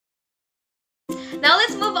Now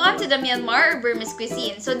let's move on to the Myanmar or Burmese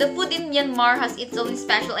cuisine. So the food in Myanmar has its own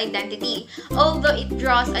special identity. Although it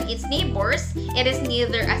draws on its neighbors, it is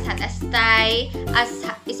neither as hot as Thai, as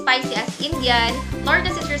spicy as Indian, nor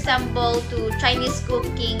does it resemble to Chinese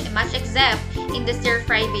cooking much except in the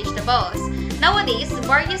stir-fried vegetables. Nowadays,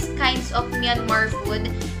 various kinds of Myanmar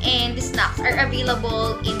food and snacks are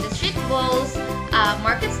available in the street bowls,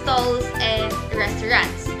 market stalls, and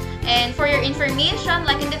restaurants. And for your information,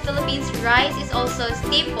 like in the Philippines, rice is also a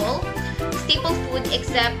staple food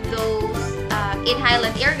except those in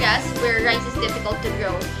highland areas where rice is difficult to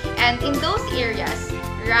grow. And in those areas,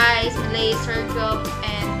 rice, maize, sorghum,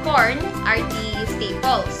 and corn are the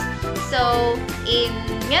staples. So in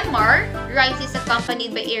Myanmar, rice is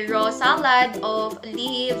accompanied by a raw salad of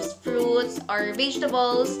leaves, fruits, or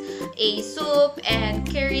vegetables, a soup, and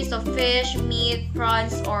curries of fish, meat,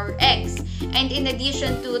 prawns, or eggs. And in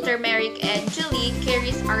addition to turmeric and chili,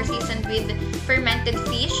 curries are seasoned with fermented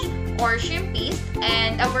fish or shrimp paste,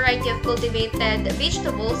 and a variety of cultivated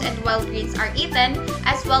vegetables and wild greens are eaten,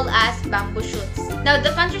 as well as bamboo shoots. Now,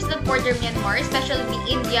 the countries that border Myanmar, especially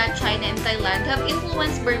India, China, and Thailand, have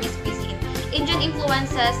influenced Burmese cuisine. Indian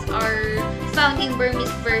influences are found in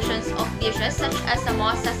Burmese versions of dishes such as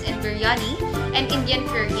samosas and biryani, and Indian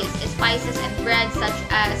curries, spices, and breads such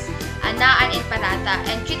as naan and paratha,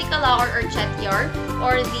 and chili kalaur or chatyar,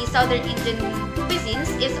 or the southern Indian cuisines,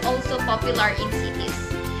 is also popular in cities.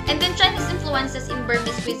 And then Chinese influences in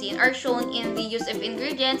Burmese cuisine are shown in the use of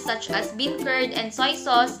ingredients such as bean curd and soy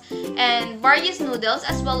sauce, and various noodles,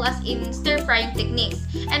 as well as in stir-frying techniques.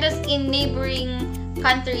 And as in neighboring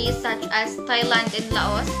countries such as Thailand and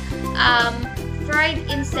Laos, fried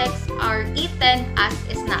insects are eaten as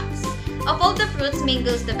snacks. Of all the fruits,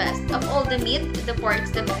 mango is the best. Of all the meat, the pork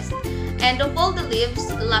is the best. And of all the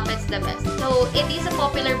leaves, lapet's the best. So it is a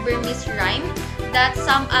popular Burmese rhyme that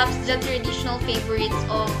sums up the traditional favorites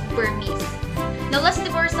of Burmese. Now let's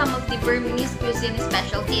devour some of the Burmese cuisine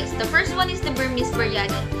specialties. The first one is the Burmese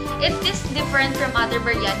biryani. It is different from other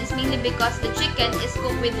biryanis mainly because the chicken is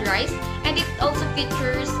cooked with rice, and it also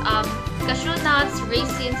features cashew nuts,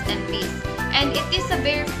 raisins, and peas. And it is a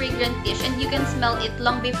very fragrant dish, and you can smell it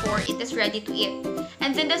long before it is ready to eat.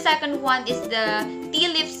 And then the second one is the tea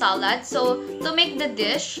leaf salad. So to make the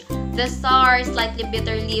dish, the sour, slightly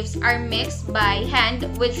bitter leaves are mixed by hand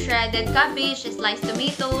with shredded cabbage, sliced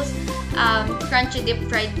tomatoes, crunchy deep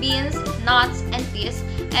fried beans, nuts, and peas,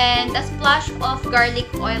 and a splash of garlic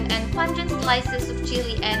oil and pungent slices of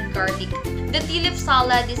chili and garlic. The tea leaf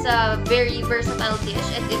salad is a very versatile dish,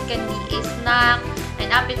 and it can be a snack,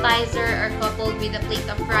 an appetizer, or coupled with a plate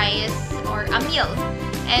of rice or a meal.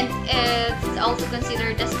 And it's also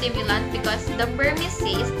considered a stimulant because the Burmese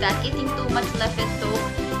says that eating too much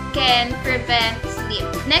lefetok can prevent sleep.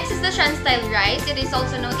 Next is the Shan style rice. It is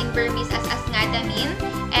also known in Burmese as asngadamin,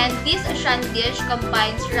 and this Shan dish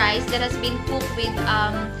combines rice that has been cooked with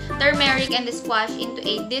turmeric and squash into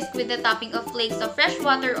a disc with the topping of flakes of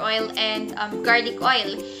freshwater oil and garlic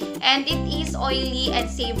oil. And it is oily and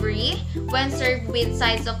savory when served with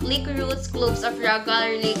sides of leek roots, cloves of raw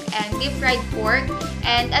garlic, and deep fried pork.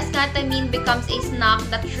 And asngadamin becomes a snack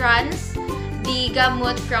that runs the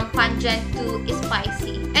gamut from pungent to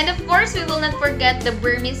spicy. And of course, we will not forget the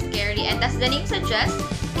Burmese curry. And as the name suggests,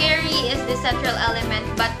 curry is the central element.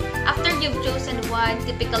 But after you've chosen one,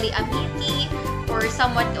 typically a meaty or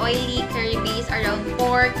somewhat oily curry base around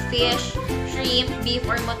pork, fish, shrimp, beef,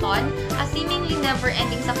 or mutton, a seemingly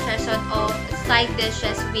never-ending succession of side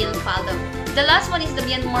dishes will follow. The last one is the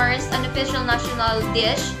Myanmar's unofficial national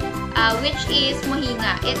dish, which is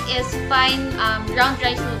mohinga. It is fine round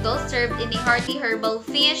rice noodles served in a hearty herbal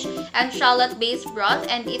fish and shallot-based broth,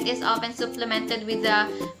 and it is often supplemented with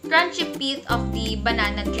the crunchy pith of the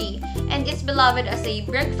banana tree. And it's beloved as a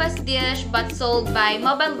breakfast dish but sold by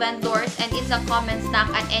mobile vendors, and it's a common snack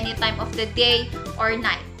at any time of the day or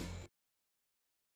night.